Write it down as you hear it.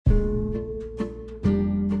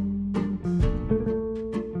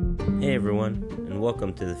Hey everyone, and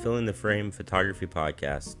welcome to the Filling the Frame Photography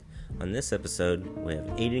Podcast. On this episode, we have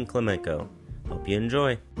Aiden Klemenko. Hope you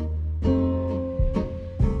enjoy.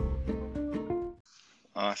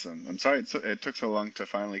 Awesome. I'm sorry it took so long to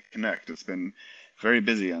finally connect. It's been very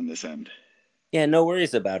busy on this end. Yeah, no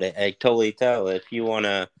worries about it. I totally tell. If you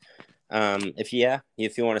wanna, if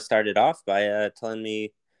you wanna start it off by telling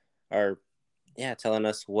me, telling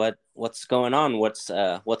us what's going on, what's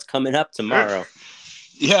coming up Sure. tomorrow.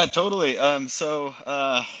 Yeah, totally. My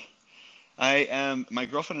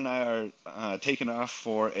girlfriend and I are taking off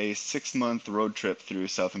for a 6-month road trip through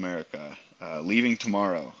South America, leaving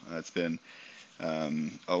tomorrow. It's been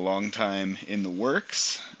a long time in the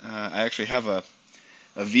works. I actually have a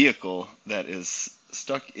vehicle that is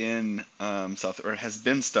stuck in has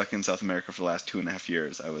been stuck in South America for the last 2.5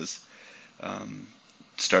 years. I was um,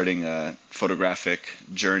 starting a photographic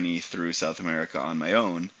journey through South America on my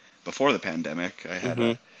own before the pandemic. I had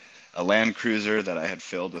Mm-hmm. a Land Cruiser that I had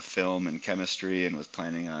filled with film and chemistry and was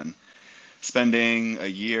planning on spending a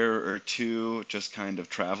year or two just kind of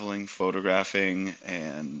traveling, photographing,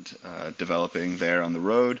 and developing there on the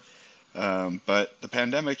road. But the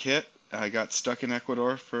pandemic hit. I got stuck in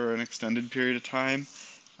Ecuador for an extended period of time.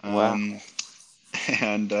 Wow. Um,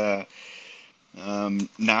 and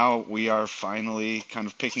Now we are finally kind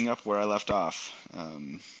of picking up where I left off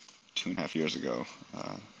 2.5 years ago,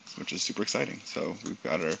 uh, which is super exciting. So we've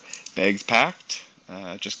got our bags packed.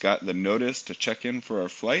 Just got the notice to check in for our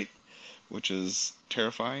flight, which is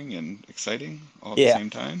terrifying and exciting all at the Yeah. same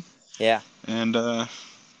time. Yeah. And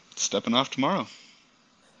stepping off tomorrow.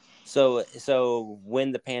 So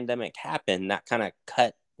when the pandemic happened, that kind of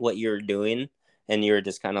cut what you were doing, and you were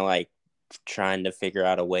just kind of like trying to figure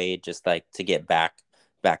out a way just like to get back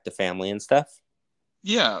to family and stuff.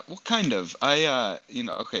 Yeah, well, kind of.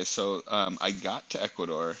 Okay, so I got to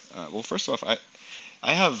Ecuador. Well, first off,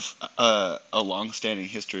 I have a long-standing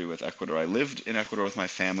history with Ecuador. I lived in Ecuador with my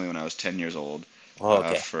family when I was 10 years old, Oh,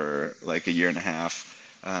 okay. for like a year and a half,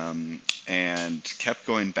 and kept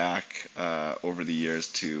going back over the years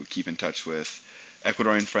to keep in touch with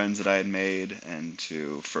Ecuadorian friends that I had made and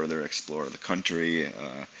to further explore the country.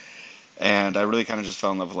 And I really kind of just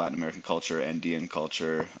fell in love with Latin American culture, Andean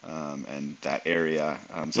culture, and that area.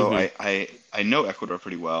 So Mm-hmm. I know Ecuador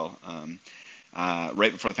pretty well.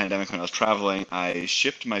 Right before the pandemic, when I was traveling, I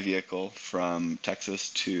shipped my vehicle from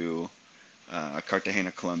Texas to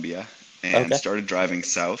Cartagena, Colombia, and Okay. started driving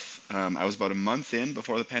south. I was about a month in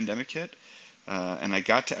before the pandemic hit, and I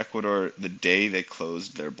got to Ecuador the day they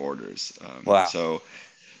closed their borders. Wow.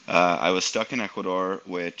 I was stuck in Ecuador,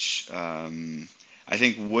 which I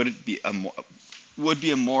think would be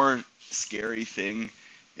a more scary thing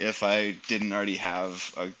if I didn't already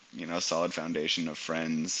have a solid foundation of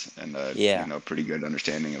friends and a Yeah. pretty good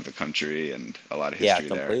understanding of the country and a lot of Yeah, history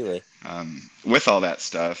there. completely. With all that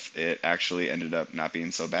stuff, it actually ended up not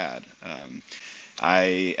being so bad.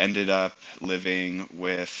 I ended up living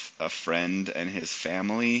with a friend and his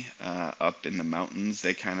family up in the mountains.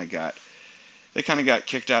 They kind of got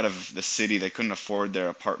kicked out of the city. They couldn't afford their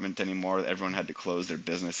apartment anymore. Everyone had to close their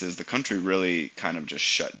businesses. The country really kind of just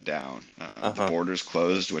shut down. The Uh-huh. borders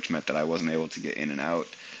closed, which meant that I wasn't able to get in and out.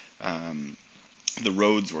 Um, the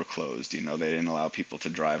roads were closed. They didn't allow people to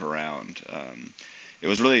drive around.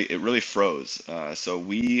 It really froze.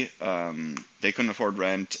 They couldn't afford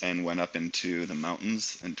rent and went up into the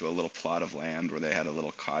mountains, into a little plot of land where they had a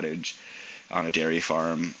little cottage on a dairy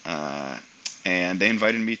farm. And they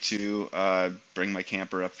invited me to bring my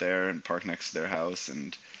camper up there and park next to their house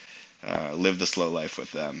and live the slow life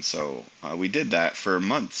with them. So we did that for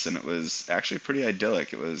months, and it was actually pretty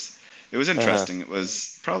idyllic. It was Uh-huh. interesting. It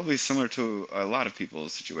was probably similar to a lot of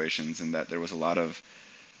people's situations in that there was a lot of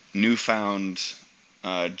newfound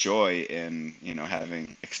joy in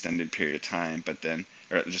having extended period of time, but then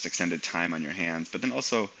or just extended time on your hands, but then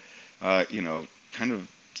also kind of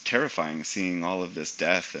terrifying seeing all of this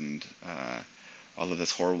death and all of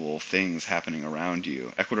this horrible things happening around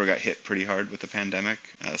you. Ecuador got hit pretty hard with the pandemic,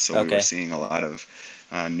 so we were Okay. seeing a lot of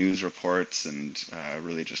news reports and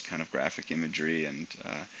really just kind of graphic imagery, and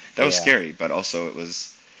that was Yeah. scary, but also it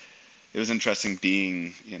was interesting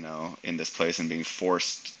being, in this place and being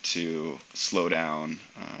forced to slow down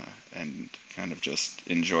and kind of just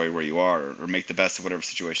enjoy where you are or make the best of whatever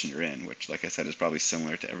situation you're in, which, like I said, is probably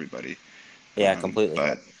similar to everybody. Yeah, completely.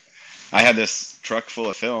 But I had this truck full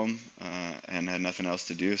of film and had nothing else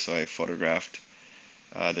to do, so I photographed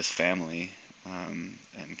this family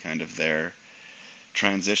and kind of their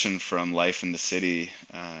transition from life in the city.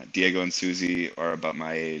 Diego and Susie are about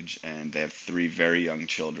my age, and they have three very young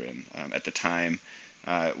children. At the time,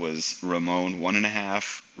 It was Ramon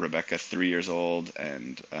 1.5, Rebecca 3 years old,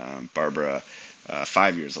 and Barbara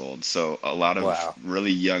 5 years old. So a lot of Wow.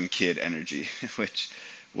 really young kid energy, which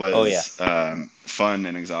Oh yeah. was fun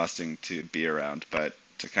and exhausting to be around. But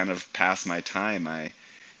to kind of pass my time,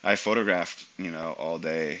 I photographed, all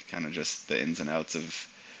day, kind of just the ins and outs of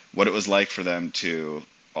what it was like for them to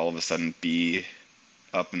all of a sudden be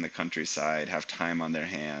up in the countryside, have time on their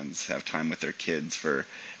hands, have time with their kids for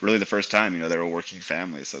really the first time. They were a working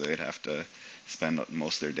family, so they'd have to spend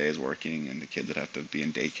most of their days working, and the kids would have to be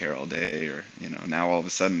in daycare all day. Or now all of a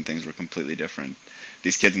sudden things were completely different.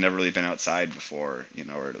 These kids never really been outside before,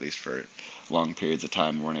 or at least for long periods of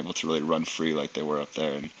time weren't able to really run free like they were up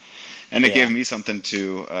there. And it gave Yeah. me something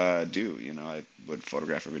to do. I would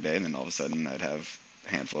photograph every day, and then all of a sudden I'd have a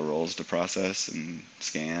handful of rolls to process and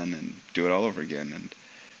scan and do it all over again.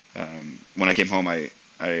 And when I came home,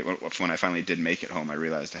 when I finally did make it home, I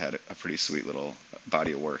realized I had a pretty sweet little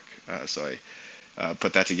body of work. So I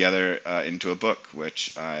put that together into a book,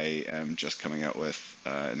 which I am just coming out with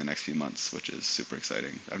in the next few months, which is super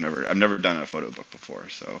exciting. I've never done a photo book before,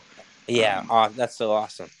 so Yeah. um, Oh, that's so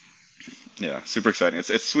awesome. yeah, super exciting.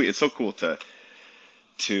 It's sweet. It's so cool to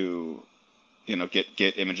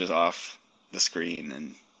get images off the screen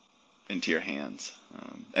and into your hands,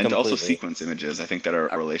 and to also Completely. sequence images. I think that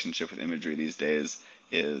our relationship with imagery these days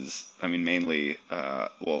is, I mean, mainly,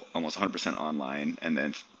 well, almost 100% online, and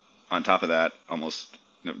then on top of that, almost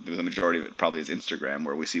the majority of it probably is Instagram,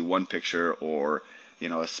 where we see one picture or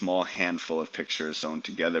a small handful of pictures sewn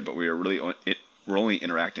together, but we're only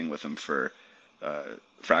interacting with them for uh,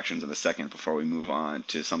 fractions of a second before we move on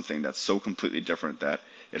to something that's so completely different that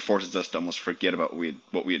it forces us to almost forget about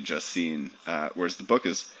what we had just seen. Whereas the book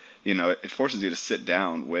is, it forces you to sit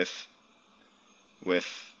down with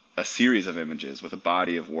a series of images, with a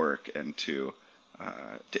body of work, and to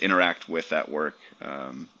interact with that work.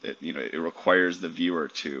 It requires the viewer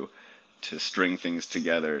to string things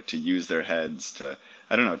together, to use their heads, to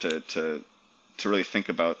I don't know, to really think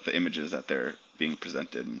about the images that they're being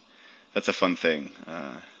presented. And that's a fun thing,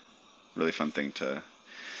 really fun thing to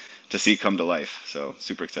see come to life. So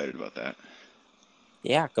super excited about that.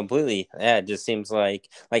 Yeah, completely. Yeah, it just seems like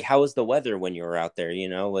how was the weather when you were out there?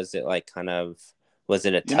 Was it like kind of was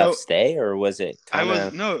it a You tough know, stay or was it I kind was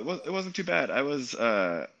of no, it wasn't too bad. I was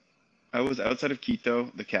outside of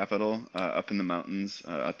Quito, the capital, up in the mountains,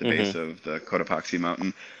 at the base Mhm. of the Cotopaxi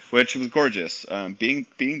mountain, which was gorgeous. Being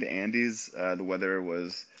the Andes, the weather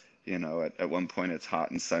was, at one point it's hot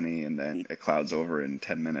and sunny, and then it clouds over in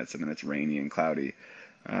 10 minutes, and then it's rainy and cloudy.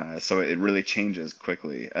 So it really changes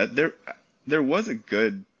quickly. There was a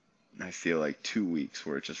good, I feel like, 2 weeks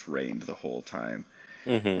where it just rained the whole time,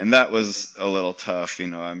 Mhm. and that was a little tough.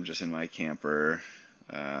 I'm just in my camper.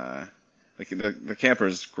 Uh, like the camper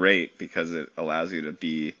is great because it allows you to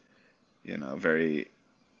be, very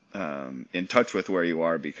in touch with where you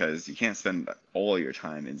are, because you can't spend all your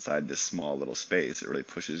time inside this small little space. It really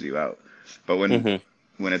pushes you out. But Mhm.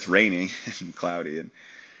 when it's raining and cloudy, and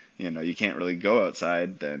you can't really go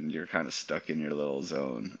outside, then you're kind of stuck in your little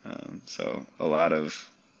zone. So a lot of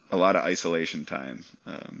isolation time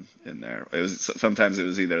in there. Sometimes it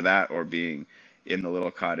was either that or being in the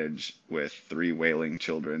little cottage with three wailing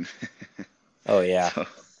children. Oh yeah. So,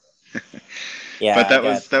 Yeah, but I that got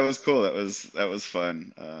was that was cool. That was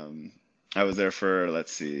fun. I was there for,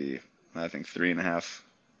 let's see, I think 3.5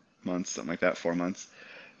 months, something like that, 4 months.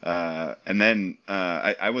 And then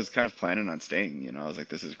I was kind of planning on staying. I was like,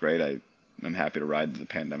 this is great. I'm happy to ride the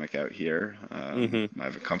pandemic out here. mhm. I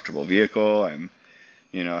have a comfortable vehicle. I'm,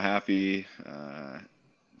 happy.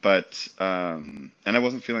 And I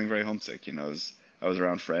wasn't feeling very homesick. I was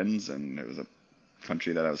around friends, and it was a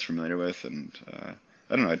country that I was familiar with, and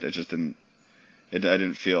I don't know. It just didn't. I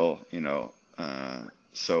didn't feel,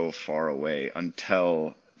 so far away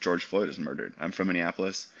until George Floyd was murdered. I'm from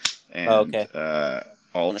Minneapolis, Oh, and okay.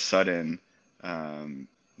 all of a sudden, um,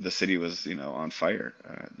 the city was, on fire.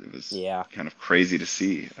 It was Yeah. kind of crazy to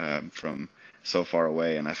see from so far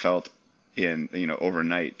away, and I felt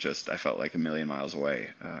overnight, just I felt like a million miles away.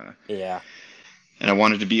 Yeah. And I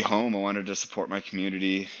wanted to be home. I wanted to support my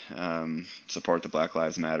community, support the Black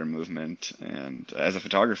Lives Matter movement, and as a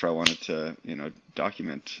photographer, I wanted to,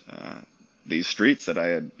 document these streets that I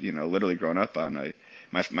had, literally grown up on.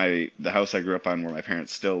 The house I grew up on, where my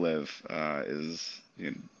parents still live, is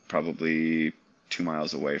probably 2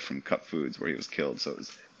 miles away from Cup Foods, where he was killed. So it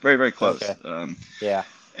was very, very close. Okay. Yeah.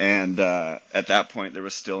 And at that point, there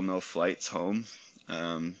was still no flights home,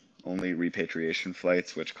 um, only repatriation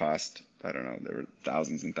flights, which cost, I don't know, there were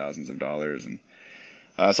thousands and thousands of dollars. And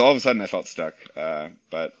so all of a sudden, I felt stuck.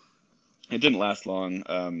 But it didn't last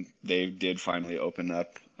long. They did finally open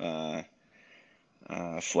up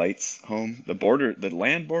flights home. The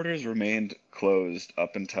land borders remained closed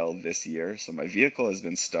up until this year. So my vehicle has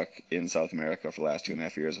been stuck in South America for the last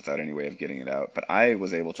 2.5 years without any way of getting it out. But I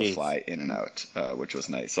was able to Jeez. fly in and out, which was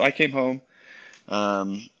nice. So I came home,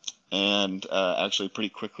 um, and actually pretty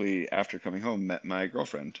quickly after coming home, met my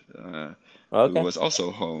girlfriend, who Okay. was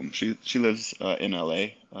also home. She lives in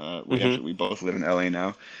LA. Mm-hmm. We both live in LA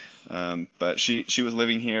now. But she was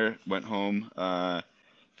living here, went home,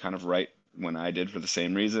 kind of right when I did for the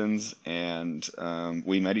same reasons, and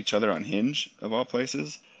we met each other on Hinge of all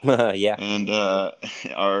places. Yeah. And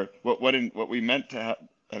what we meant to have,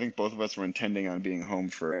 I think both of us were intending on being home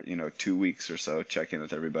for 2 weeks or so, check in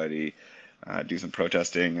with everybody, do some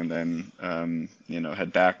protesting, and then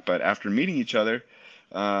head back. But after meeting each other,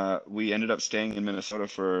 we ended up staying in Minnesota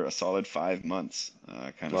for a solid 5 months,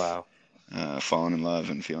 kind of Wow. falling in love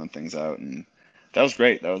and feeling things out, and that was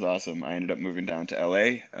great. That was awesome. I ended up moving down to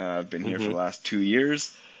LA. I've been here for Mm-hmm. the last 2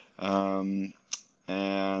 years, um,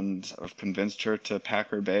 and I've convinced her to pack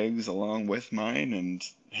her bags along with mine and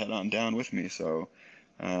head on down with me. So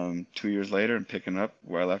 2 years later, I'm picking up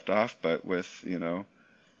where I left off, but with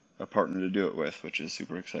a partner to do it with, which is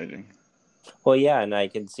super exciting. Well, yeah, and I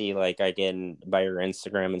can see like again by your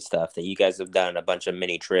Instagram and stuff that you guys have done a bunch of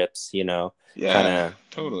mini trips, kind Yeah, of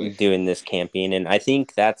totally. doing this camping, and I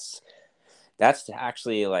think that's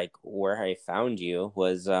actually like where I found you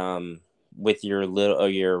was with your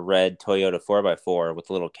red Toyota 4x4 with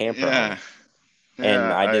a little camper on Yeah, it. And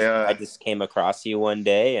yeah. I just came across you one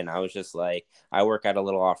day and I was just like I work at a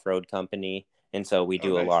little off-road company and so we Oh,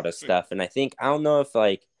 do a nice, lot of sweet. stuff and I don't know if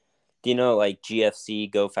like do you know like GFC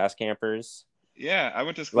Go Fast Campers? Yeah, I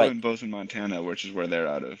went to school in Like Bozeman, Montana, which is where they're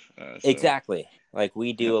out of. So, exactly. Like we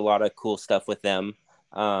yep, do a lot of cool stuff with them.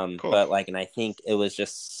 cool. But like and I think it was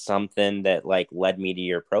just something that like led me to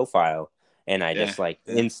your profile and I Yeah, just like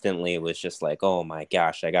yeah. instantly was just like, "Oh my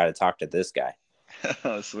gosh, I got to talk to this guy."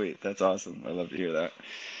 Oh, sweet. That's awesome. I love to hear that.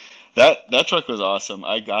 That truck was awesome.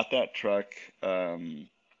 I got that truck um,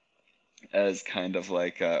 as kind of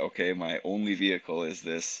like, okay, my only vehicle is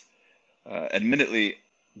this, admittedly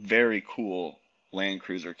very cool Land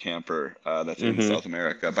Cruiser camper that's in Mhm. South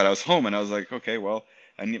America. But I was home and I was like, okay, well,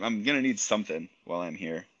 I'm gonna need something while I'm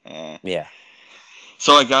here. Yeah.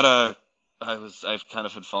 So I've kind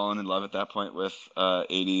of had fallen in love at that point with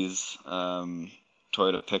 80s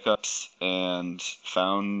Toyota pickups and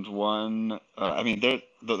found one. I mean,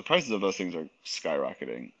 the prices of those things are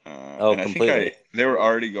skyrocketing, Oh, and I think completely. they were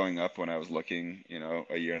already going up when I was looking,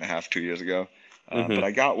 a year and a half, 2 years ago. But Mhm.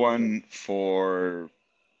 I got one for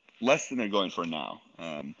less than they're going for now,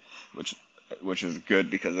 which which is good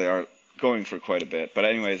because they are going for quite a bit. But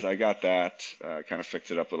anyways, I got that, kind of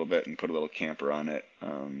fixed it up a little bit and put a little camper on it.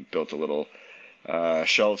 Built a little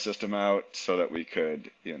shelf system out so that we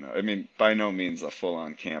could, I mean, by no means a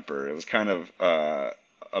full-on camper. It was kind of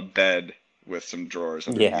a bed with some drawers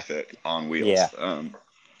Yeah. underneath it on Yeah. wheels.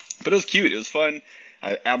 But it was cute. It was fun.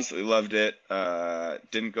 I absolutely loved it.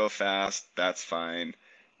 Didn't go fast. That's fine.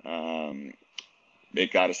 Um,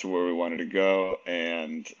 it got us to where we wanted to go,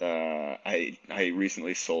 and I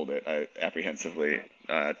recently sold it, apprehensively,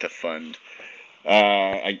 to fund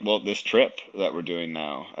this trip that we're doing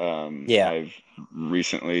now. Yeah. I've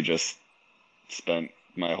recently just spent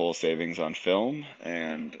my whole savings on film,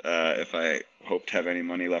 and if I hope to have any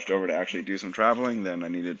money left over to actually do some traveling, then I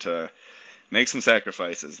needed to make some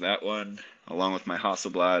sacrifices. That one, along with my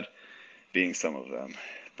Hasselblad, being some of them.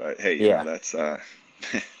 But hey, Yeah. that's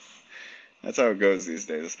how it goes these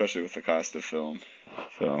days, especially with the cost of film.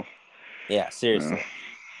 So, Yeah. uh, Seriously.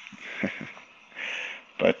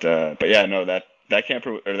 but yeah, no, that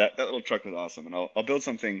camper or that little truck was awesome, and I'll build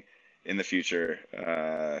something in the future.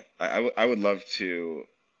 I would love to.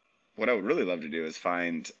 What I would really love to do is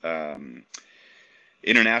find,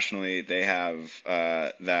 internationally they have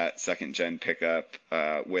that second gen pickup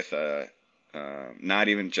with a not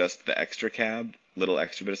even just the extra cab, little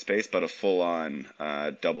extra bit of space, but a full on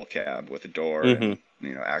double cab with a door Mhm.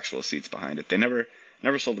 and actual seats behind it. They never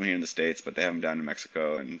sold them here in the States, but they have them down in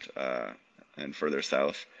Mexico and further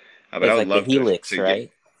south. But I It's would like the love Helix, to get.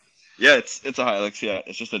 right? Yeah, it's a Hilux. Yeah,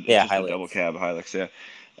 it's Yeah, just a double Hilux. cab Hilux. Yeah,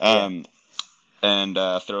 Yeah. um, and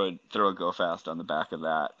throw a Go Fast on the back of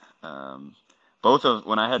that. Um, both of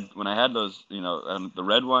when I had those, the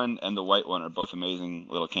red one and the white one are both amazing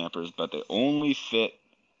little campers, but they only fit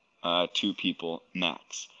two people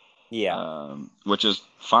max, Yeah. which is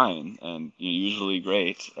fine and usually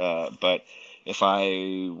great. But if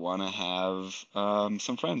I want to have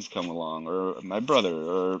some friends come along, or my brother,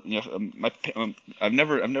 or I've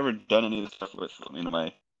never done any of this stuff with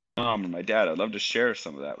my mom or my dad, I'd love to share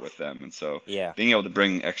some of that with them. And so Yeah. being able to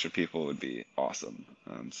bring extra people would be awesome.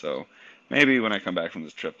 So maybe when I come back from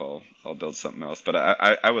this trip, I'll build something else. But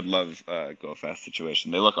I would love Go Fast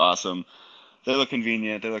Situation. They look awesome. They look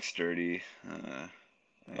convenient. They look sturdy.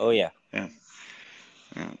 Oh yeah. Yeah,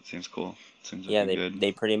 yeah, it seems cool. Seems like Yeah, a good.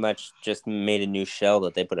 they pretty much just made a new shell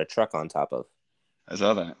that they put a truck on top of. I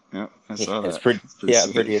saw that. Yeah, I Yeah, saw it's that. pretty It's pretty yeah,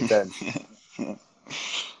 sweet. pretty intense. Yeah,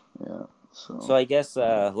 yeah. So So I guess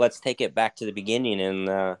let's take it back to the beginning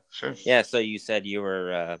and sure. yeah, so you said you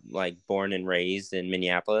were like born and raised in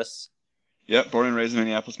Minneapolis Yep, born and raised in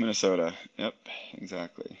Minneapolis, Minnesota. Yep,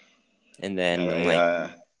 exactly. and then I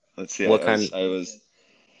like let's see. what kind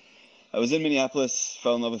I was in Minneapolis,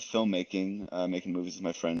 fell in love with filmmaking, making movies with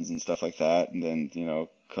my friends and stuff like that. And then,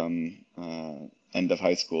 come end of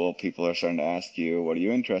high school, people are starting to ask you, what are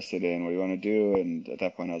you interested in? What do you want to do? And at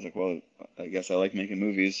that point, I was like, well, I guess I like making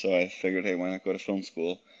movies. So I figured, hey, why not go to film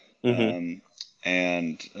school? Mhm. Um,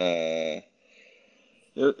 and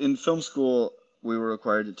in film school, we were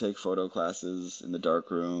required to take photo classes in the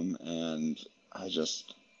dark room. And I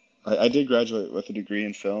just I did graduate with a degree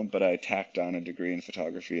in film, but I tacked on a degree in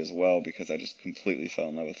photography as well because I just completely fell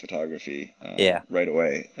in love with photography Yeah. right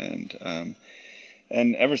away, and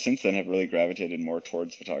ever since then have really gravitated more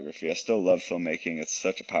towards photography. I still love filmmaking. It's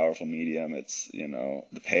such a powerful medium. It's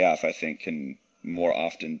the payoff I think can more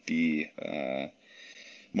often be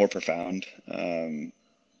more profound.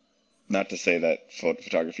 Not to say that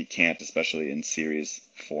photography can't, especially in series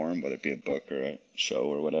form, whether it be a book or a show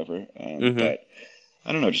or whatever. Mhm. But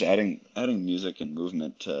I don't know, just adding music and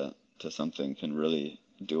movement to something can really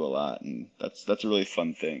do a lot, and that's a really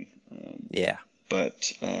fun thing. Yeah.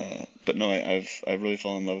 But no, I've really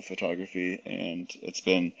fallen in love with photography, and it's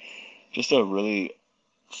been just a really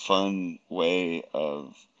fun way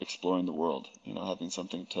of exploring the world. Having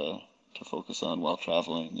something to focus on while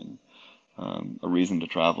traveling, and a reason to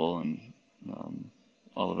travel, and um,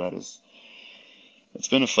 all of that is it's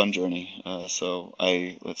been a fun journey. So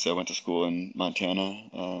let's say I went to school in Montana,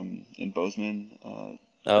 in Bozeman,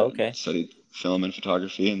 Oh, and okay. studied film and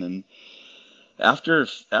photography. And then after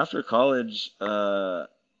college,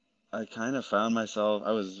 I kind of found myself,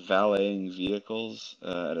 I was valeting vehicles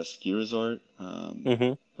at a ski resort,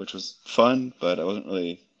 Mhm. which was fun, but I wasn't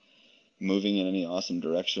really moving in any awesome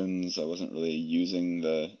directions. I wasn't really using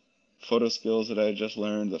the photo skills that I had just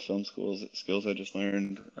learned, the film skills I just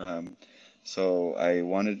learned. So I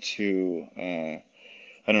wanted to, I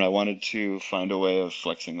don't know, I wanted to find a way of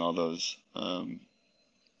flexing all those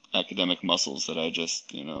academic muscles that I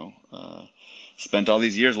just, spent all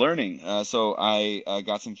these years learning. So I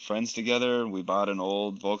got some friends together. We bought an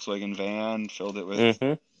old Volkswagen van, filled it with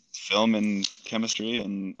Mhm. film and chemistry,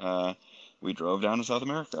 and we drove down to South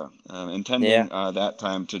America, Yeah. intending that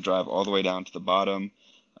time to drive all the way down to the bottom.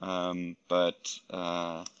 But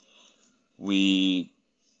we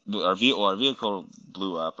our vehicle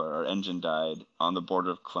blew up. Our engine died on the border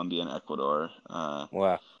of Colombia and Ecuador.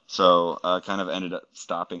 Wow. So kind of ended up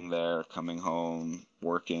stopping there, coming home,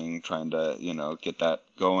 working, trying to get that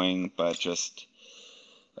going, but just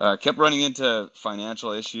kept running into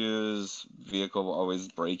financial issues. Vehicle always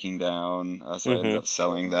breaking down. So I ended Mhm. up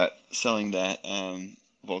selling that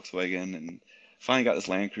Volkswagen, and finally got this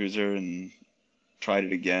Land Cruiser and tried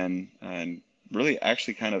it again, and really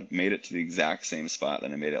actually kind of made it to the exact same spot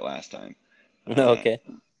that I made it last time, uh, Okay.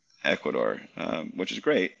 Ecuador, which is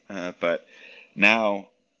great. But now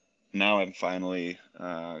I'm finally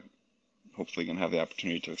hopefully going to have the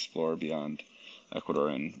opportunity to explore beyond Ecuador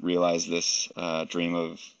and realize this dream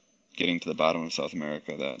of getting to the bottom of South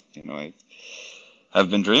America that I have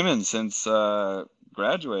been dreaming since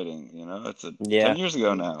graduating. It's 10 Yeah. years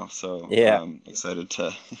ago now, so Yeah. excited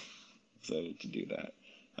to excited to do that.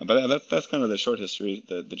 But that's kind of the short history,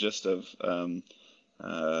 the gist of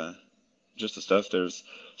uh, just the stuff. There's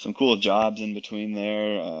some cool jobs in between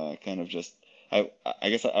there. Kind of just I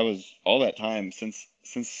guess I was all that time since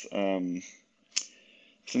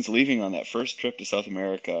leaving on that first trip to South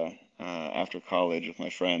America after college with my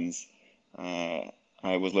friends. Uh,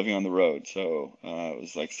 I was living on the road, so it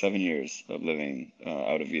was like 7 years of living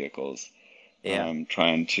out of vehicles, Yeah.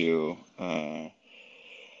 trying to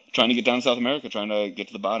get down to South America, trying to get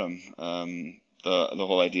to the bottom. The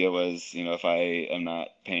whole idea was, if I am not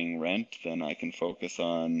paying rent, then I can focus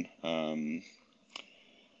on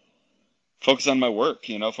my work,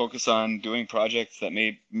 focus on doing projects that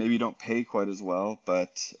maybe don't pay quite as well,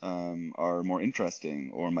 but are more interesting,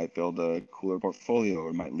 or might build a cooler portfolio,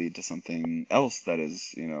 or might lead to something else that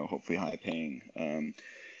is, hopefully high paying.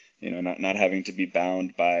 Not having to be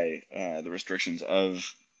bound by the restrictions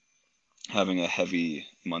of having a heavy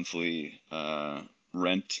monthly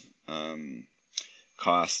rent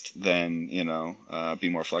cost, then be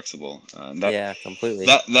more flexible. That Yeah, completely.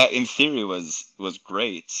 that in theory was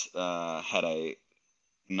great. Had I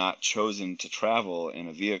not chosen to travel in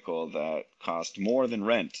a vehicle that cost more than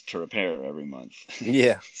rent to repair every month.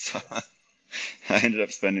 Yeah. So I ended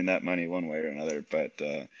up spending that money one way or another. But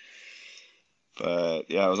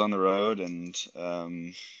yeah, I was on the road, and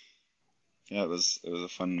yeah, it was a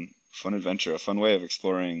fun adventure, a fun way of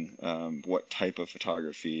exploring what type of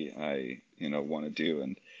photography I want to do.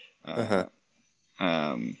 And Uh-huh.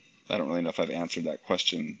 uh, I don't really know if I've answered that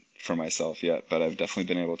question for myself yet, but I've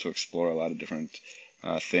definitely been able to explore a lot of different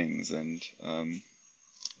things, and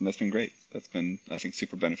that's been great. That's been, I think,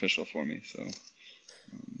 super beneficial for me. So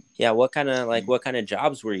Yeah, what kind of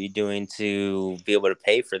jobs were you doing to be able to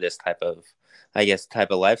pay for this type of, I guess,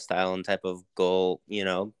 type of lifestyle and type of goal,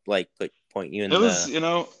 like point you it in was,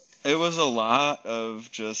 the. it was a lot of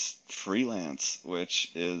just freelance,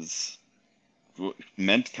 which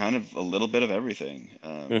meant kind of a little bit of everything.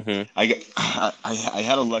 Mhm. I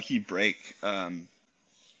had a lucky break.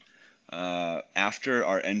 After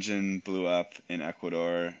our engine blew up in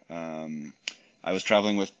Ecuador, I was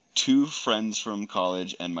traveling with two friends from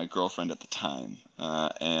college and my girlfriend at the time.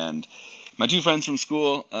 And my two friends from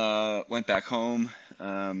school went back home,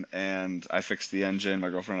 and I fixed the engine. My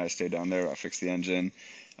girlfriend and I stayed down there. I fixed the engine.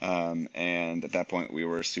 And at that point, we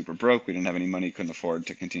were super broke. We didn't have any money, couldn't afford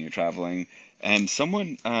to continue traveling. And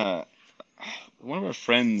one of our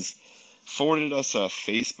friends forwarded us a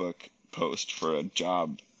Facebook post for a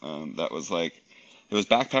job that was like, it was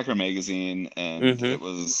Backpacker Magazine, and Mhm. it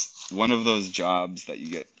was one of those jobs that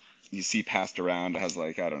you see passed around. It has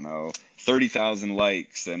like, I don't know, 30,000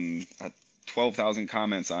 likes and 12,000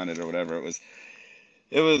 comments on it or whatever.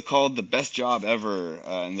 It was called the best job ever,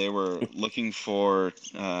 and they were looking for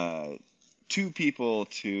two people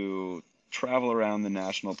to travel around the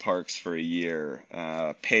national parks for a year,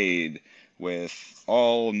 paid, with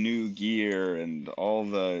all new gear and all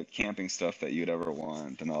the camping stuff that you'd ever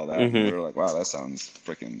want and all that. And we Mhm. were like, wow, that sounds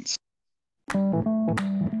freaking.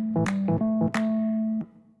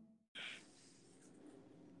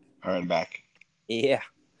 All right, I'm back. Yeah.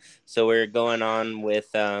 So we're going on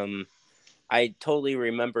with I totally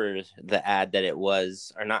remember the ad that it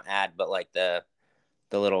was, or not ad, but like the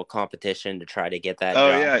little competition to try to get that Oh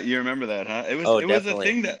job. yeah, you remember that, huh? It was Oh, it was a definitely.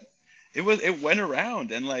 thing that it went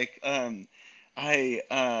around, and like I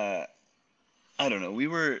I don't know.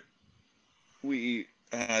 We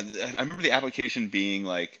I remember the application being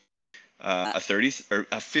like a 30 or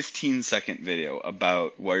a 15-second video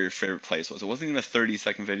about where your favorite place was. It wasn't even a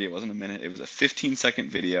 30-second video, it wasn't a minute. It was a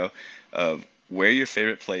 15-second video of where your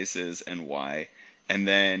favorite place is and why, and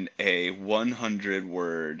then a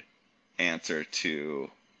 100-word answer to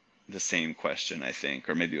the same question, I think,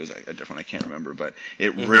 or maybe it was a different. I can't remember, but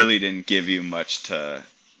it Mhm. really didn't give you much to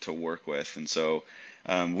work with, and so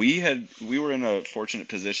we were in a fortunate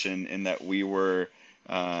position in that we were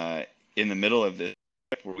in the middle of this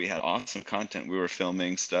trip where we had awesome content. We were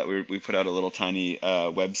filming stuff. We put out a little tiny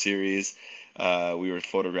web series. We were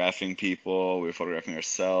photographing people. We were photographing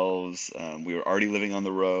ourselves. We were already living on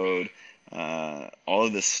the road. All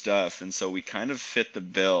of this stuff, and so we kind of fit the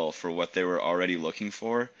bill for what they were already looking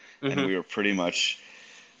for, and Mhm. we were pretty much,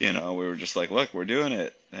 we were just like, look, we're doing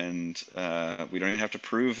it, and we don't even have to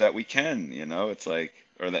prove that we can, it's like,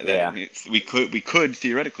 or that Yeah. we could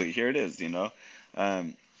theoretically. Here it is.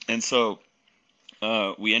 Um, and so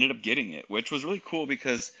we ended up getting it, which was really cool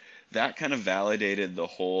because that kind of validated the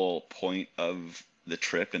whole point of the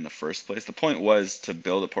trip in the first place. The point was to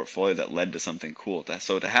build a portfolio that led to something cool.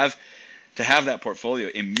 So to have that portfolio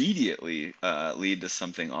immediately lead to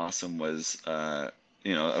something awesome was, it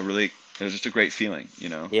was just a great feeling.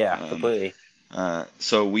 Yeah, completely.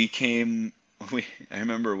 So I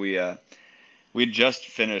remember we'd just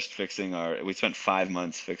finished we spent 5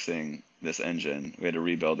 months fixing this engine. We had to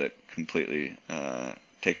rebuild it completely,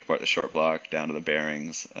 take apart the short block down to the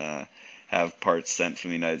bearings, have parts sent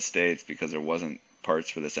from the United States because there wasn't parts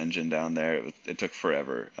for this engine down there. It took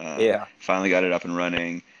forever. Yeah. Finally got it up and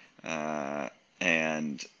running, uh,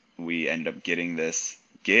 and we ended up getting this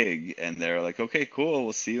gig, and they're like, okay, cool,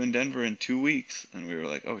 we'll see you in Denver in 2 weeks. And we were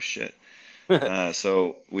like, oh shit.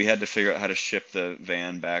 So we had to figure out how to ship the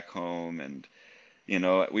van back home, and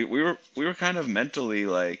we were kind of mentally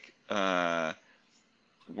like,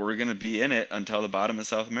 we're gonna be in it until the bottom of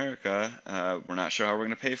South America. We're not sure how we're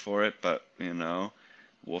gonna pay for it, but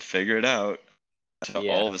we'll figure it out. Until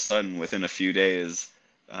all Yeah. of a sudden, within a few days,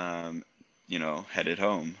 headed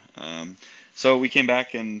home. So we came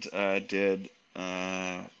back and did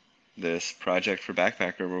this project for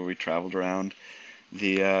Backpacker where we traveled around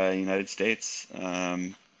the United States,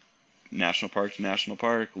 national park to national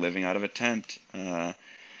park, living out of a tent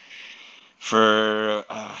for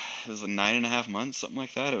it was like 9.5 months, something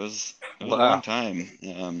like that. It was Wow. a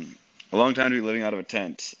long time to be living out of a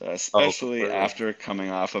tent, Oh, especially completely. after coming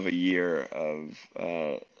off of a year of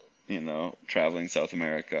traveling South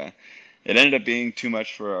America. It ended up being too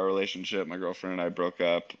much for our relationship. My girlfriend and I broke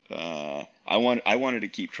up. I wanted to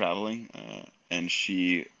keep traveling, and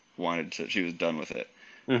she was done with it,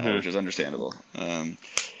 Mm-hmm. which is understandable.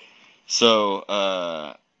 So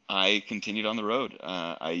I continued on the road.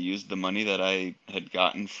 I used the money that I had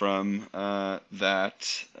gotten from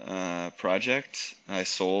that project. I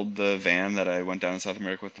sold the van that I went down to South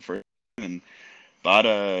America with the first time and bought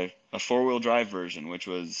a four-wheel drive version, which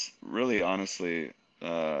was really honestly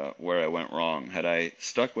where I went wrong. Had I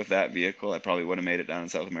stuck with that vehicle, I probably would have made it down in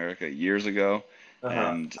South America years ago,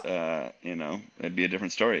 Uh-huh. and it'd be a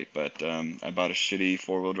different story. But I bought a shitty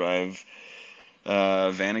four-wheel drive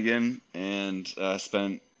Vanagon and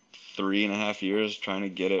spent 3.5 years trying to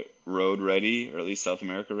get it road ready, or at least South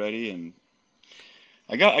America ready. And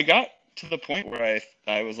I got to the point where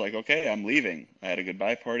I was like, okay, I'm leaving. I had a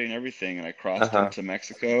goodbye party and everything, and I crossed Uh-huh. into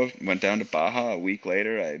Mexico, went down to Baja. A week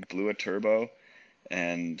later, I blew a turbo,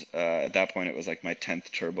 and at that point, it was like my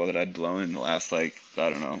 10th turbo that I'd blown in the last, like, I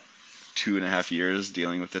don't know, 2.5 years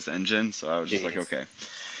dealing with this engine. So I was just like, Jeez. okay,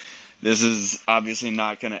 this is obviously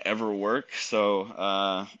not going to ever work. So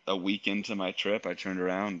a week into my trip, I turned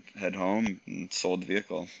around, head home, and sold the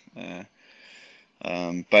vehicle.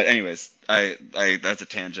 But anyways, I that's a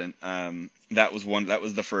tangent. That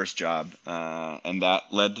was the first job, and that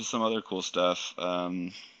led to some other cool stuff. I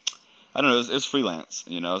don't know, it was freelance,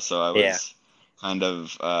 so I Yeah. was kind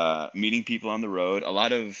of meeting people on the road, a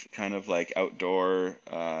lot of kind of like outdoor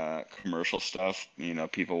commercial stuff,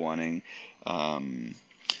 people wanting um,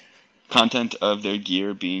 content of their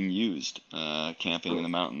gear being used, camping in the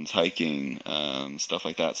mountains, hiking, stuff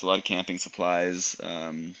like that. So a lot of camping supplies,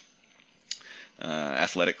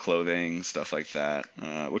 athletic clothing, stuff like that,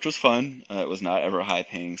 which was fun. It was not ever high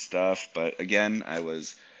paying stuff, but again, I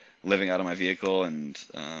was living out of my vehicle and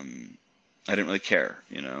I didn't really care,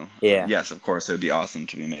 Yeah. Yes, of course, it would be awesome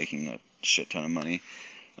to be making a shit ton of money.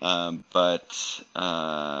 But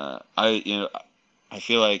I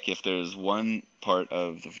feel like if there's one part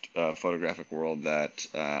of the photographic world that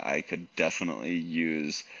I could definitely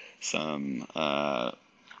use some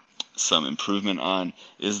some improvement on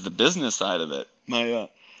is the business side of it.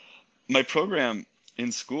 My program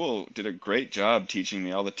in school did a great job teaching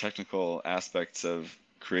me all the technical aspects of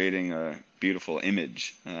creating a beautiful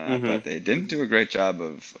image, Mm-hmm. but they didn't do a great job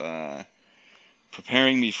of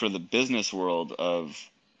preparing me for the business world of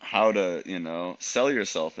how to, sell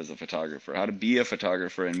yourself as a photographer, how to be a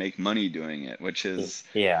photographer and make money doing it, which is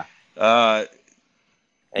Yeah. uh,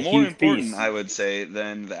 A more huge important, piece. I would say,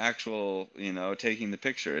 than the actual, taking the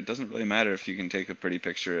picture. It doesn't really matter if you can take a pretty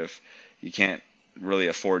picture if you can't really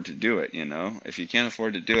afford to do it. If you can't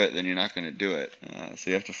afford to do it, then you're not going to do it. So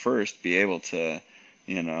you have to first be able to,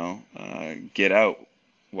 get out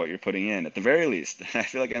what you're putting in at the very least. I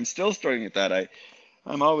feel like I'm still struggling at that.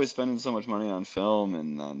 I'm always spending so much money on film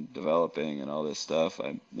and on developing and all this stuff.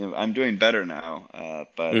 I'm doing better now,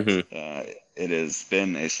 but Mm-hmm. it has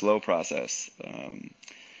been a slow process.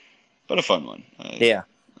 But a fun one. Yeah.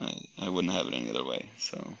 I wouldn't have it any other way.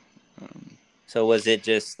 So, um, So was it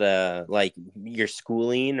just like your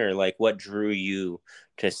schooling, or like what drew you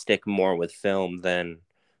to stick more with film than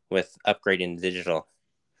with upgrading to digital?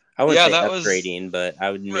 I wouldn't yeah, say that was upgrading, but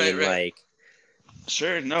I would right, mean right. like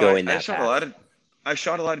Sure. No, going I that shot a path. lot of. I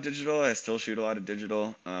shot a lot of digital. I still shoot a lot of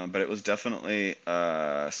digital, but it was definitely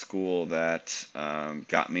a school that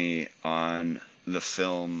got me on the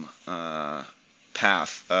film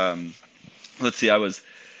path. Let's see, I was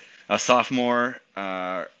a sophomore,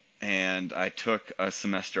 and I took a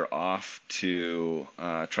semester off to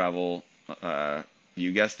travel.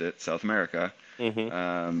 You guessed it, South America,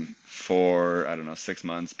 Mm-hmm. for I don't know 6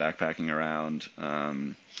 months backpacking around.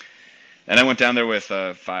 And I went down there with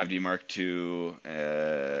a 5D Mark II,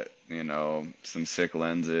 some sick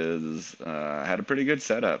lenses. I had a pretty good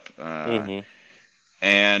setup. Mm-hmm.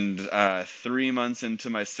 And 3 months into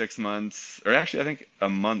my 6 months, or actually, I think a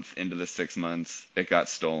month into the 6 months, it got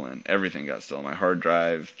stolen. Everything got stolen. My hard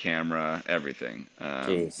drive, camera, everything,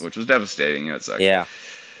 Jeez. which was devastating. It sucked. Yeah.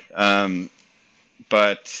 Um,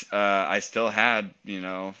 but I still had,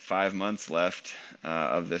 5 months left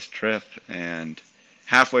of this trip, and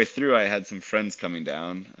halfway through, I had some friends coming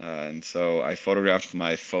down, and so I photographed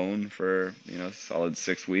my phone for, solid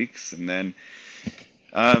 6 weeks, and then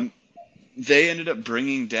um, they ended up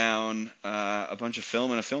bringing down a bunch of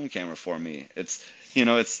film and a film camera for me.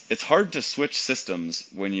 it's hard to switch systems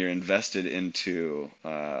when you're invested into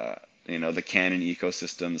the Canon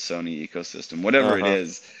ecosystem, the Sony ecosystem, whatever it Uh-huh.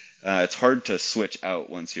 is. It's hard to switch out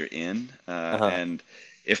once you're in. Uh-huh. And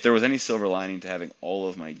if there was any silver lining to having all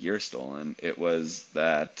of my gear stolen, it was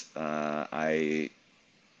that I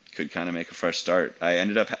could kind of make a fresh start. I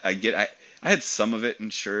ended up I had some of it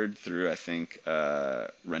insured through, I think,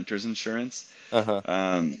 renter's insurance. Uh-huh.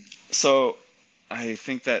 um, so I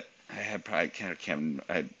think that I had probably can't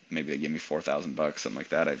I had, maybe they gave me $4,000, something like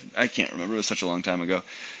that. I can't remember. It was such a long time ago.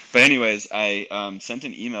 But anyways, I sent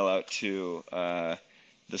an email out to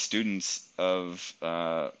the students of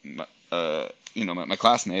my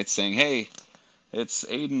classmates saying, "Hey, it's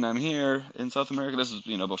Aiden. I'm here in South America." This is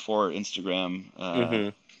before Instagram Mm-hmm.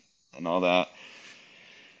 and all that.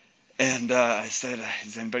 And I said,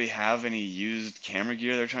 "Does anybody have any used camera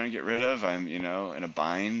gear they're trying to get rid of? I'm, in a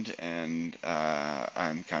bind, and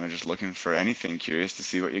I'm kind of just looking for anything, curious to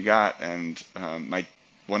see what you got." And my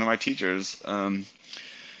one of my teachers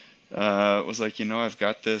was like, "I've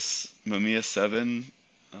got this Mamiya 7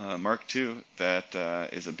 Mark II that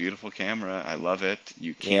is a beautiful camera. I love it.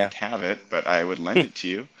 You Yeah. can't have it, but I would lend it to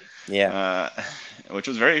you." Yeah. uh, which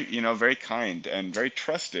was very, very kind and very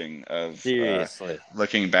trusting of Seriously.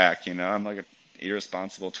 looking back. I'm like an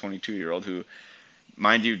irresponsible 22-year-old who,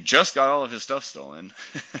 mind you, just got all of his stuff stolen.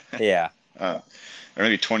 Yeah. uh, or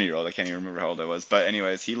maybe 20-year-old. I can't even remember how old I was. But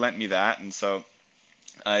anyways, he lent me that, and so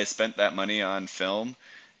I spent that money on film.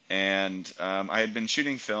 And I had been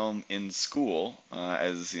shooting film in school,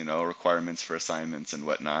 as requirements for assignments and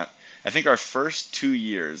whatnot. I think our first 2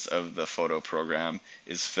 years of the photo program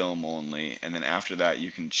is film only, and then after that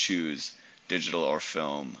you can choose digital or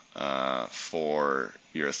film for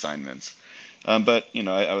your assignments. But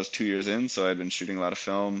I was 2 years in, so I'd been shooting a lot of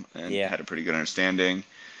film and Yeah. had a pretty good understanding.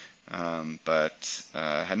 But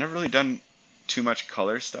had never really done too much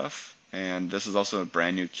color stuff, and this is also a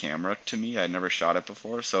brand new camera to me. I'd never shot it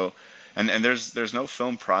before, so and there's no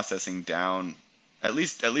film processing down. At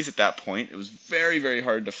least at that point, it was very very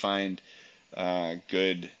hard to find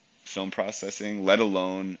good film processing, let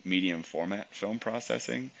alone medium format film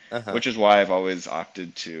processing, Uh-huh. which is why I've always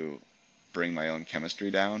opted to bring my own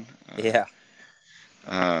chemistry down. Yeah.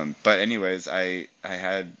 But anyways, I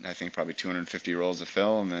had, I think, probably 250 rolls of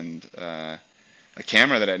film, and a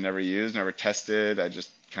camera that I'd never used, never tested. I just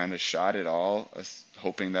kind of shot it all,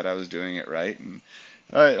 hoping that I was doing it right, and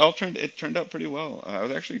it turned out pretty well. I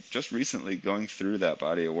was actually just recently going through that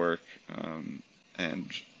body of work, and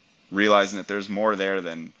realizing that there's more there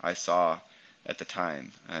than I saw at the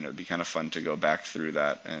time, and it would be kind of fun to go back through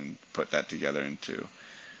that and put that together into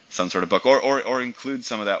some sort of book, or include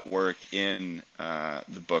some of that work in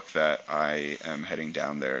the book that I am heading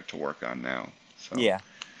down there to work on now. So Yeah.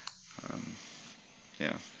 um,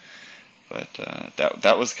 yeah. But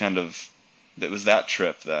that was kind of, it was that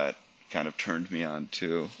trip that kind of turned me on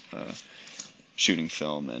to shooting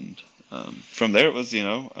film. And from there it was,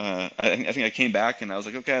 I think I came back and I was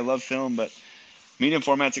like, okay, I love film, but medium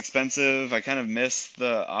format's expensive. I kind of miss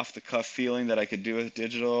the off the cuff feeling that I could do with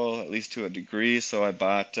digital, at least to a degree. So I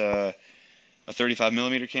bought a 35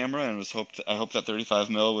 millimeter camera, and I hoped that 35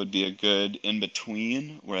 mil would be a good in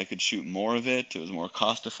between where I could shoot more of it. It was more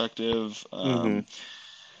cost effective. Mm-hmm.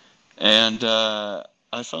 And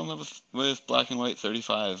I fell in love with black and white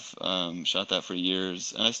 35. Shot that for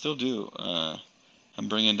years, and I still do. I'm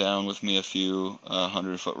bringing down with me a few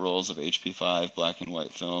 100-foot rolls of HP5 black and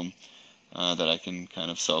white film that I can kind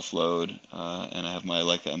of self-load, and I have my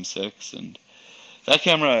Leica M6, and that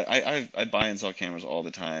camera. I buy and sell cameras all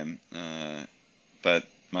the time, but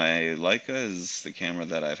my Leica is the camera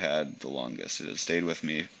that I've had the longest. It has stayed with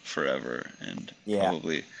me forever, and Yeah.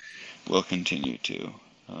 probably will continue to.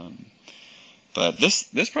 Um, but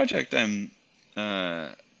this project, uh,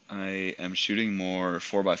 I am shooting more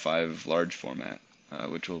 4x5 large format,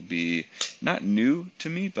 which will be not new to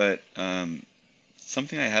me, but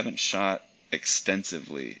something I haven't shot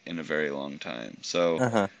extensively in a very long time. So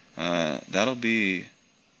Uh-huh. that'll be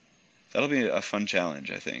a fun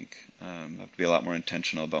challenge, I think. I have to be a lot more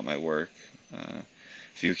intentional about my work.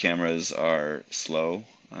 Few cameras are slow.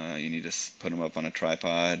 You need to put them up on a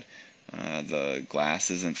tripod. The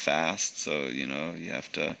glass isn't fast, so you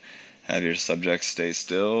have to have your subject stay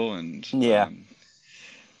still, and Yeah.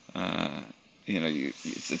 uh,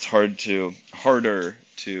 it's harder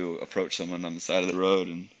to approach someone on the side of the road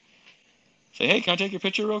and say, "Hey, can I take your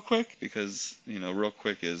picture real quick?" Because real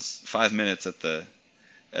quick is 5 minutes at the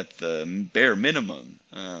bare minimum.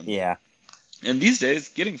 Yeah. And these days,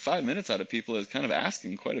 getting 5 minutes out of people is kind of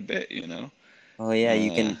asking quite a bit. Oh yeah,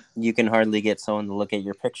 Uh, you can hardly get someone to look at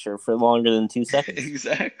your picture for longer than 2 seconds.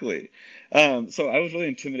 exactly. So I was really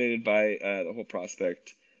intimidated by the whole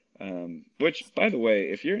prospect. Which, by the way,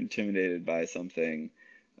 if you're intimidated by something,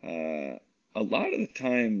 uh, a lot of the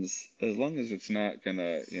times, as long as it's not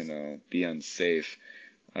gonna, be unsafe,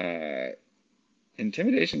 uh,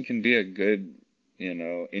 intimidation can be a good,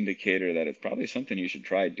 indicator that it's probably something you should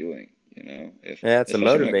try doing, if Yeah, it's a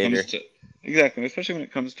especially when it comes motivator. to exactly, especially when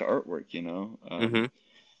it comes to artwork, Mm-hmm.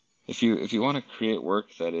 if you want to create work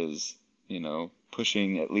that is,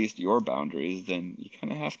 pushing at least your boundaries, then you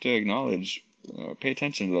kind of have to acknowledge, pay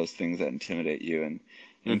attention to those things that intimidate you, and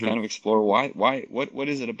Mm-hmm. kind of explore why, what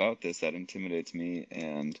is it about this that intimidates me,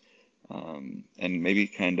 and maybe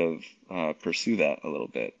kind of pursue that a little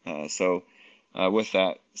bit. So with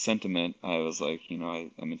that sentiment, I was like,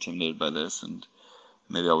 I'm intimidated by this, and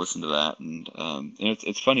maybe I'll listen to that. And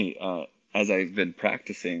it's funny, as I've been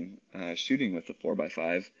practicing shooting with the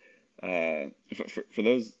 4x5.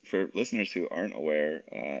 For listeners who aren't aware,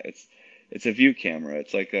 it's a view camera.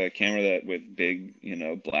 It's like a camera that with big,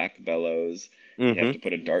 black bellows. You have Mm-hmm. to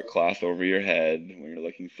put a dark cloth over your head when you're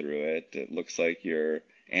looking through it. It looks like you're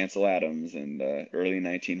Ansel Adams in the early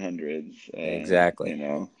 1900s. Exactly.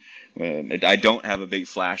 I don't have a big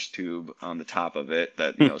flash tube on the top of it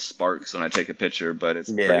that sparks when I take a picture, but it's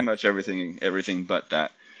pretty Yeah. much everything but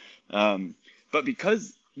that. Um, but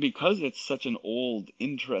because it's such an old,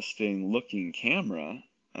 interesting looking camera,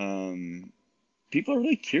 um, people are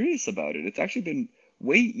really curious about it. It's actually been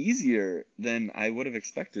way easier than I would have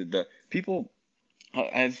expected. The people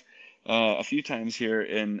I've a few times here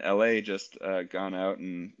in LA just gone out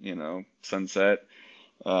and sunset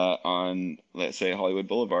on, let's say, Hollywood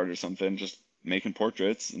Boulevard or something, just making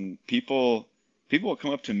portraits, and people will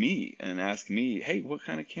come up to me and ask me, "Hey, what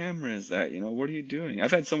kind of camera is that? What are you doing?"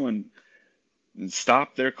 I've had someone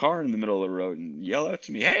stop their car in the middle of the road and yell out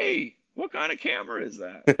to me, "Hey, what kind of camera is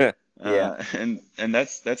that?" Yeah. And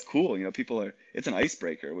that's cool. People are. It's an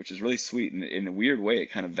icebreaker, which is really sweet. And in a weird way,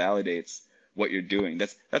 it kind of validates what you're doing.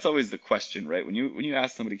 That's always the question, right? When you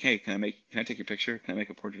ask somebody, "Hey, can I take your picture? Can I make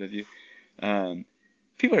a portrait of you?" Um,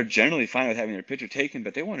 People are generally fine with having their picture taken,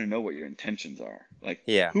 but they want to know what your intentions are. Like,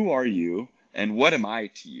 Yeah. who are you and what am I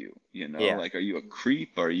to you? Yeah. Like, are you a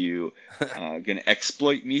creep? Are you going to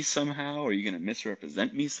exploit me somehow? Are you going to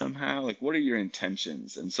misrepresent me somehow? Like, what are your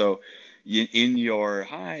intentions? And so, in your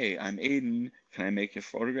 "Hi, I'm Aiden. Can I make a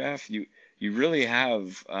photograph?" You really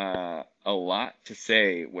have a lot to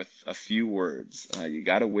say with a few words. You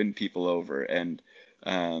got to win people over, and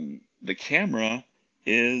the camera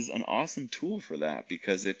is an awesome tool for that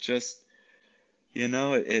because it just,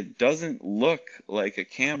 it doesn't look like a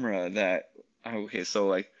camera that, okay, so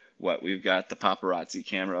like what, we've got the paparazzi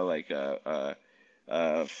camera, like a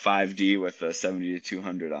 5D with a 70 to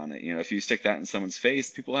 200 on it. If you stick that in someone's face,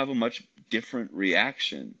 people have a much different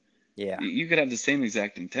reaction. Yeah. You could have the same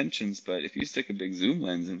exact intentions, but if you stick a big zoom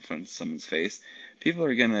lens in front of someone's face, people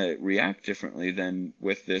are going to react differently than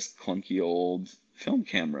with this clunky old film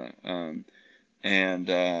camera. And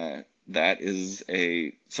that is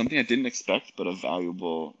a something I didn't expect, but a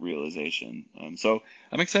valuable realization. So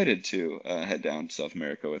I'm excited to head down to South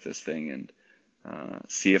America with this thing and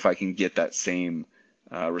see if I can get that same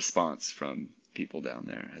response from people down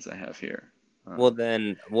there as I have here. Well, Um,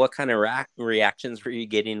 then, what kind of reactions were you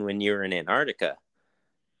getting when you were in Antarctica,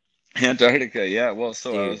 Antarctica, yeah. Well,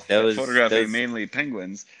 so I dude? was photographing Those. mainly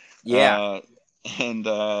penguins, Yeah. uh, and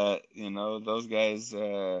those guys.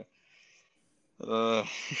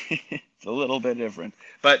 It's a little bit different,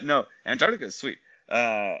 but no, Antarctica is sweet.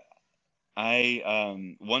 Uh,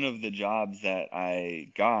 I One of the jobs that I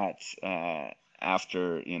got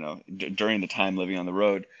after during the time living on the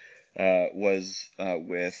road was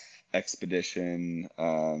with Expedition.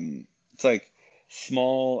 It's like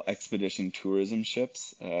small expedition tourism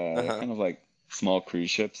ships, Uh-huh. kind of like small cruise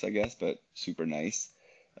ships, I guess, but super nice,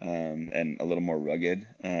 and a little more rugged.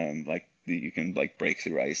 Like you can like break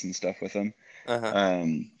through ice and stuff with them. Uh-huh.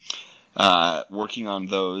 Um, Working on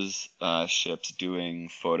those ships, doing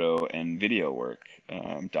photo and video work,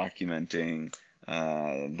 documenting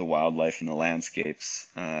the wildlife and the landscapes,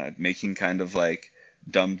 making kind of like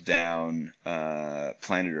dumbed down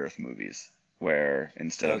Planet Earth movies, where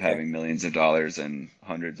instead of Okay. having millions of dollars and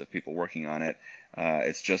hundreds of people working on it,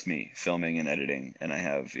 it's just me filming and editing, and I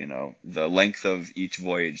have, the length of each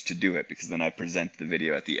voyage to do it because then I present the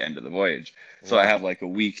video at the end of the voyage. So I Wow. have like a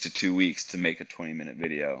week to 2 weeks to make a 20-minute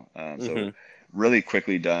video. So Mm-hmm. really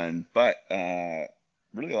quickly done, but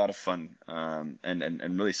really a lot of fun,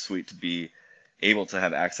 and really sweet to be able to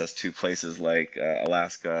have access to places like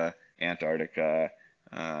Alaska, Antarctica,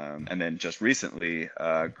 And then just recently,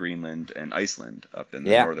 Greenland and Iceland up in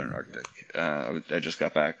the Yeah. northern Arctic. I just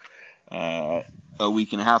got back uh, a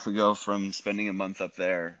week and a half ago from spending a month up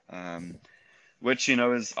there, which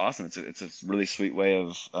is awesome. It's a really sweet way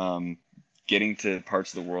of getting to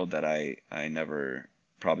parts of the world that I never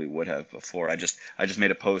probably would have before. I just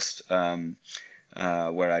made a post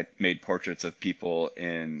where I made portraits of people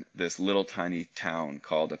in this little tiny town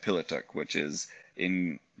called Apilittuk, which is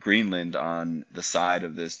in Greenland on the side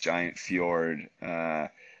of this giant fjord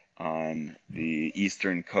on the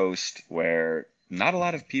eastern coast where not a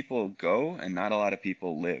lot of people go and not a lot of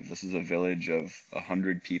people live. This is a village of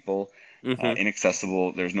 100 people, Mm-hmm.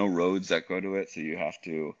 inaccessible. There's no roads that go to it, so you have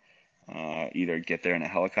to either get there in a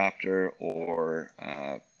helicopter or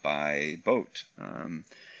by boat.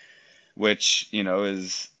 Which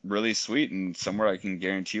is really sweet and somewhere I can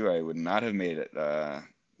guarantee you I would not have made it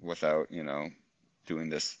without doing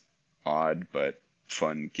this odd but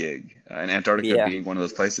fun gig. And Antarctica Yeah. being one of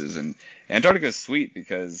those places. And Antarctica is sweet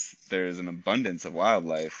because there's an abundance of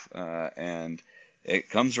wildlife and it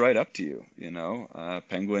comes right up to you.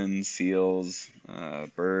 Penguins, seals,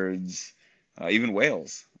 birds, even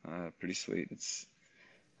whales. Pretty sweet. It's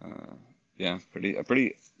yeah,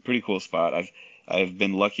 pretty cool spot. I've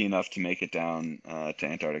been lucky enough to make it down to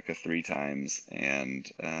Antarctica 3 times, and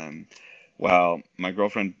while my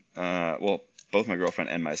girlfriend, well, both my girlfriend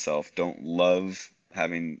and myself don't love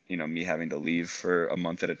having me having to leave for a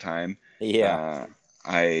month at a time. Yeah. Uh,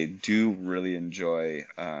 I do really enjoy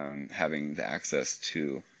having the access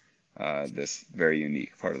to this very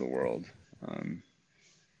unique part of the world. Um,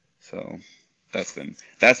 so that's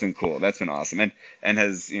been cool. That's been awesome, and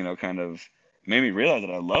has kind of made me realize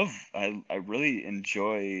that I really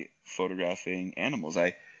enjoy photographing animals.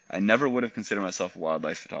 I never would have considered myself a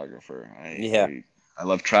wildlife photographer. Yeah. I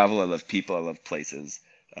love travel. I love people. I love places.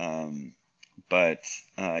 Um, but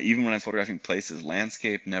even when I'm photographing places,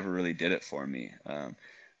 landscape never really did it for me.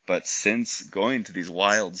 But since going to these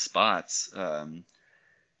wild spots,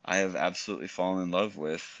 I have absolutely fallen in love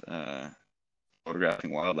with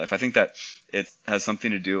photographing wildlife. I think that it has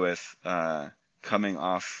something to do with coming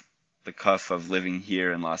off the cuff of living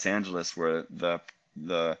here in Los Angeles, where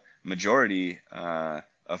the majority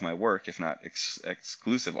of my work, if not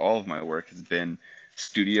exclusive, all of my work has been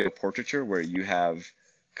studio portraiture, where you have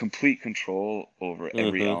complete control over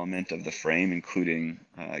every Mm-hmm. element of the frame, including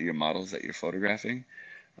your models that you're photographing.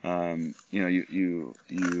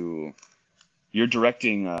 You're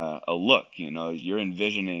directing a look, you're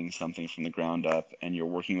envisioning something from the ground up and you're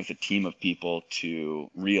working with a team of people to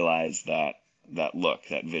realize that look,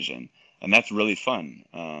 that vision. And that's really fun.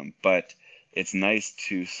 But it's nice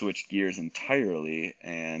to switch gears entirely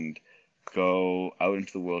and go out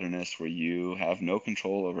into the wilderness where you have no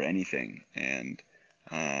control over anything and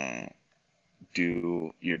uh,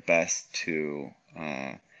 do your best to,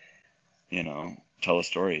 tell a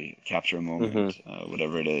story, capture a Mm-hmm. moment,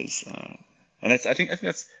 whatever it is. And I think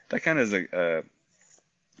that kind of is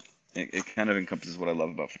it kind of encompasses what I love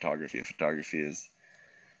about photography. Photography is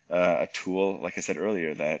a tool, like I said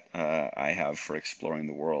earlier, that I have for exploring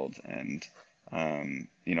the world. And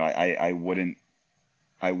I wouldn't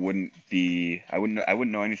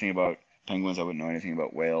know anything about penguins. I wouldn't know anything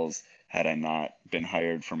about whales had I not been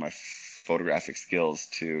hired for my photographic skills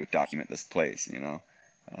to document this place.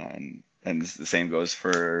 And the same goes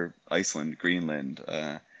for Iceland, Greenland,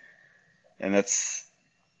 and that's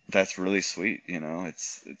really sweet.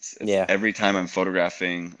 It's Yeah. every time I'm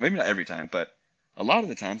photographing, maybe not every time, but a lot of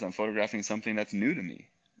the times I'm photographing something that's new to me,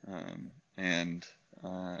 um, and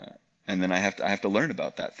uh, and then I have to learn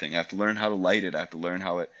about that thing. I have to learn how to light it. I have to learn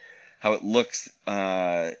how it looks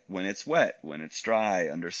when it's wet, when it's dry,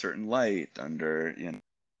 under certain light, under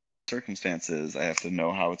circumstances. I have to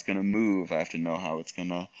know how it's going to move. I have to know how it's going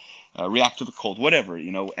to react to the cold, whatever.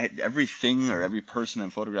 Everything or every person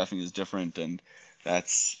I'm photographing is different, and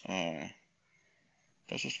that's uh,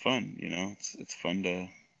 that's just fun. It's fun to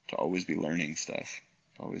always be learning stuff,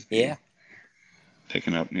 always be Yeah.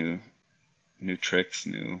 picking up new tricks,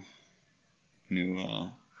 new new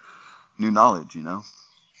knowledge.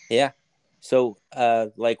 Yeah. So,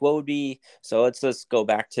 like, what would be? So let's go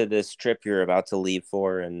back to this trip you're about to leave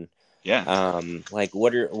for, and Yeah. like,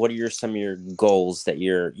 what are some of your goals that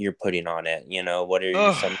you're putting on it? What are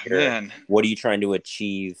Oh some of your man. what are you trying to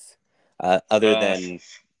achieve, other than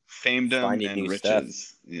Famedom finding and new stuff?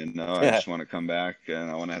 riches. I just want to come back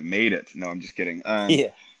and I want to have made it. No, I'm just kidding.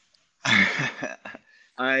 Yeah.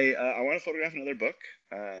 I want to photograph another book.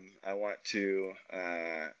 I want to.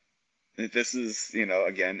 This is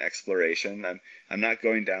again exploration. I'm not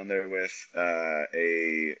going down there with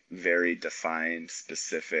a very defined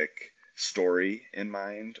specific story in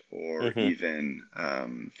mind or Mm-hmm. even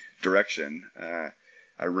direction.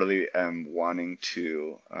 I really am wanting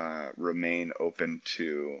to remain open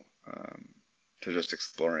to just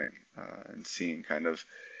exploring and seeing kind of.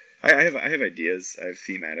 I have ideas. I have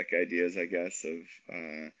thematic ideas, I guess,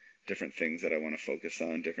 of different things that I want to focus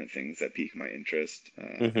on, different things that pique my interest,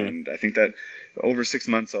 Mm-hmm. and I think that over 6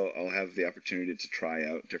 months I'll have the opportunity to try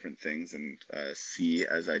out different things and see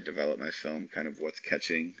as I develop my film kind of what's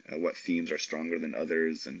catching, what themes are stronger than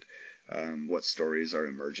others, and what stories are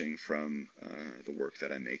emerging from the work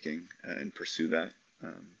that I'm making, and pursue that.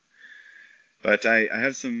 Um, but I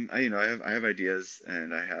have some, I have ideas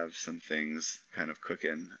and I have some things kind of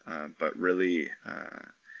cooking. But really,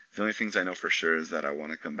 the only things I know for sure is that I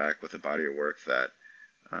want to come back with a body of work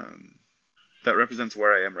um, that represents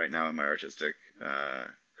where I am right now in my artistic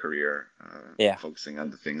career, Yeah, focusing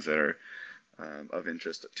on the things that are of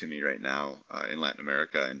interest to me right now in Latin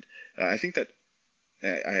America. And I think that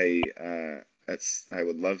I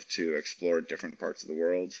would love to explore different parts of the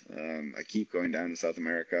world. I keep going down to South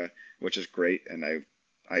America, which is great, and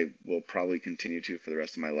I will probably continue to for the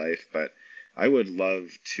rest of my life. But I would love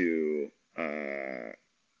to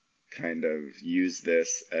kind of use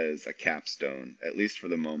this as a capstone, at least for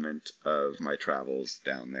the moment of my travels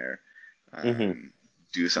down there. mm-hmm.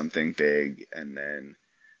 Do something big, and then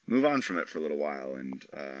move on from it for a little while and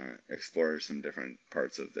explore some different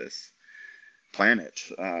parts of this planet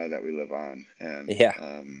that we live on, and Yeah,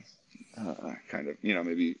 kind of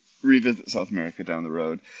maybe revisit South America down the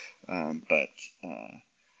road. Um, but uh,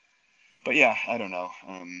 but yeah, I don't know.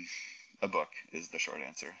 A book is the short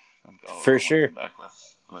answer. for I want to sure. come back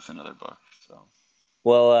with another book. So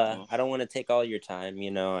Well, yeah, I don't want to take all your time.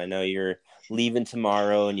 I know you're leaving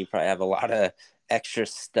tomorrow, and you probably have a lot of extra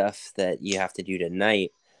stuff that you have to do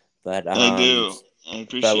tonight. But I do. I but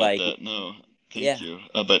appreciate like, that. No, thank yeah, you.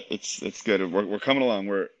 But it's good. We're coming along.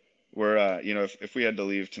 We're if we had to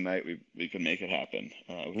leave tonight, we could make it happen,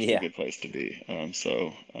 which is a yeah. good place to be.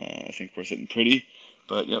 So I think we're sitting pretty,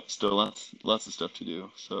 but yep, still lots of stuff to do.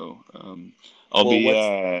 So I'll Well, be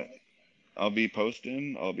what's I'll be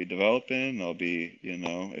posting, I'll be developing, I'll be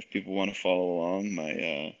if people want to follow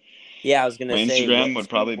along, yeah? I was gonna my say Instagram would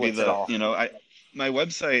probably be what's it the, all? my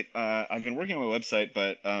website. I've been working on my website,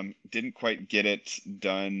 but didn't quite get it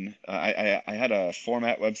done. I had a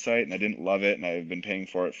format website and I didn't love it, and I've been paying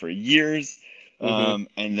for it for years. Mm-hmm.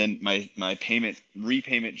 And then my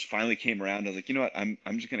repayment finally came around. I was like, you know what? I'm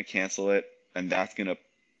just gonna cancel it, and that's gonna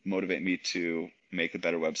motivate me to make a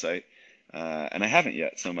better website. And I haven't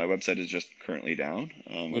yet, so my website is just currently down,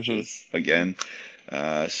 which Mm-hmm. is again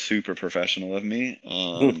super professional of me.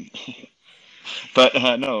 But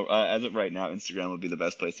no, as of right now, Instagram would be the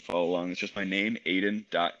best place to follow along. It's just my name,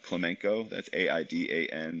 Aidan.Klimenko. That's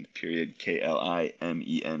AIDAN period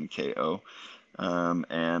KLIMENKO.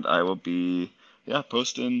 And I will be, yeah,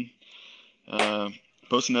 uh,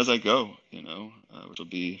 posting as I go, which will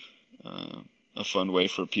be uh, a fun way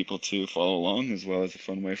for people to follow along, as well as a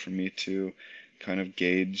fun way for me to kind of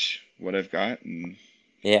gauge what I've got and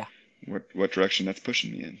Yeah. what direction that's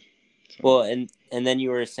pushing me in. So. Well, and then you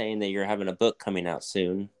were saying that you're having a book coming out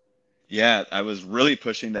soon. Yeah, I was really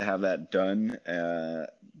pushing to have that done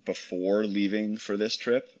before leaving for this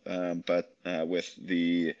trip, but with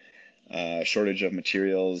the shortage of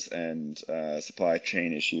materials and supply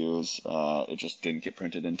chain issues, it just didn't get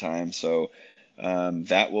printed in time. So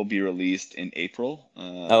that will be released in April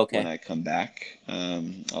when Okay. I come back.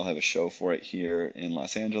 I'll have a show for it here in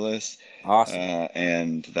Los Angeles, Awesome.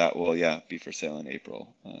 and that will, yeah, be for sale in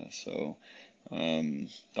April. So.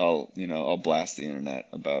 I'll blast the internet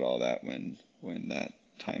about all that when that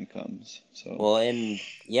time comes. So, Well, and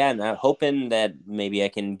yeah, and I'm hoping that maybe I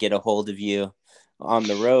can get a hold of you on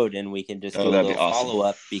the road and we can just oh, do a that'd be little awesome. follow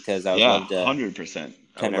up because I would Yeah, love to 100%. I would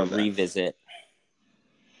kind love of that. revisit.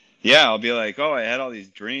 Yeah, I'll be like, oh, I had all these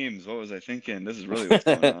dreams. What was I thinking? This is really what's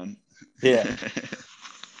going on. Yeah.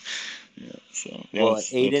 Yeah. So yeah, Well,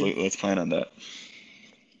 Aiden, let's plan on that.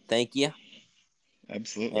 thank you.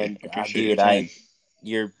 Absolutely. And I appreciate your dude, time.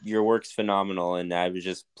 your work's phenomenal, and I was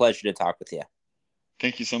just pleasure to talk with you.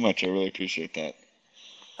 Thank you so much. I really appreciate that.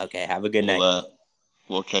 Okay, have a good We'll night.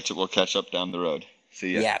 we'll catch up down the road.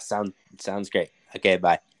 See ya. Yeah, sounds great. Okay,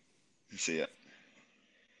 bye. See ya.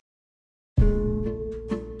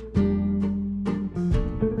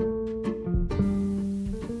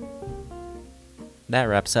 That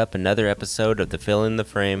wraps up another episode of the Fill in the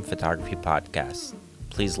Frame Photography Podcast.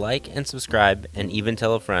 Please like and subscribe and even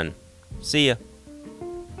tell a friend. See ya.